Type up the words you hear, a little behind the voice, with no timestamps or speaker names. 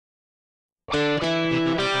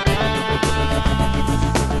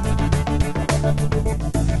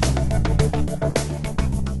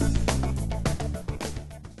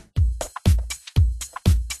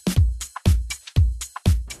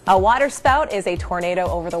A waterspout is a tornado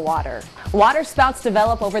over the water. Waterspouts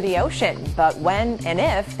develop over the ocean, but when and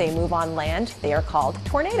if they move on land, they are called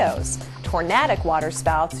tornadoes. Tornadic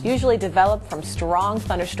waterspouts usually develop from strong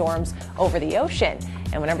thunderstorms over the ocean.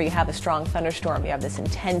 And whenever you have a strong thunderstorm, you have this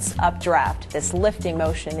intense updraft, this lifting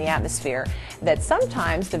motion in the atmosphere that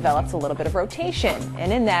sometimes develops a little bit of rotation.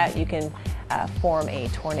 And in that, you can form a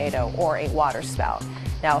tornado or a waterspout.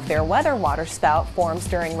 Now, a fair weather waterspout forms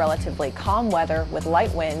during relatively calm weather with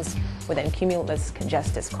light winds within cumulus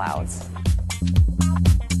congestus clouds.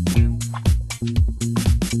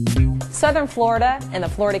 Southern Florida and the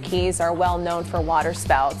Florida Keys are well known for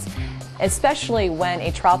waterspouts, especially when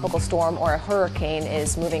a tropical storm or a hurricane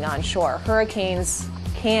is moving onshore. Hurricanes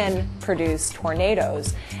can produce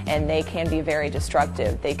tornadoes, and they can be very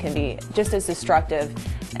destructive. They can be just as destructive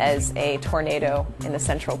as a tornado in the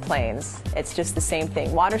Central Plains. It's just the same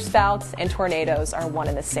thing. Waterspouts and tornadoes are one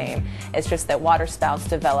and the same. It's just that waterspouts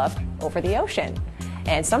develop over the ocean.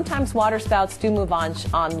 And sometimes waterspouts do move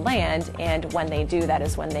on land, and when they do, that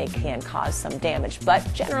is when they can cause some damage. But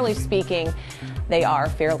generally speaking, they are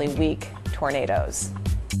fairly weak tornadoes.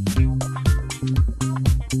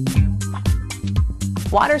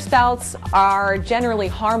 Waterspouts are generally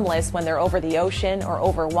harmless when they're over the ocean or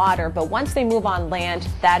over water, but once they move on land,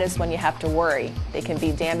 that is when you have to worry. They can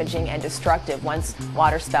be damaging and destructive once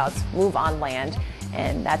waterspouts move on land,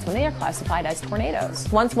 and that's when they are classified as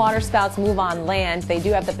tornadoes. Once waterspouts move on land, they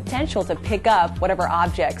do have the potential to pick up whatever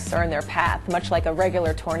objects are in their path, much like a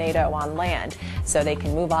regular tornado on land. So they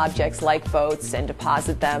can move objects like boats and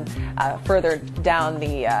deposit them further down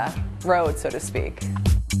the road, so to speak.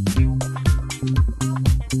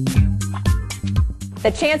 The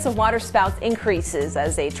chance of waterspouts increases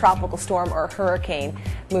as a tropical storm or hurricane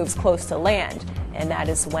moves close to land, and that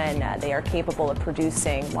is when they are capable of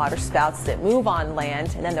producing waterspouts that move on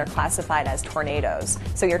land, and then they're classified as tornadoes.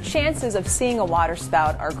 So your chances of seeing a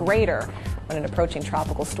waterspout are greater when an approaching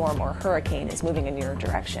tropical storm or hurricane is moving in your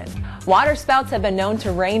direction. Waterspouts have been known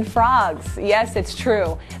to rain frogs. Yes, it's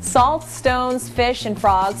true. Salt, stones, fish, and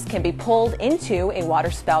frogs can be pulled into a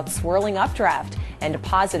waterspout's swirling updraft and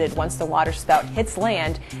deposited once the waterspout hits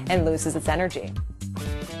land and loses its energy.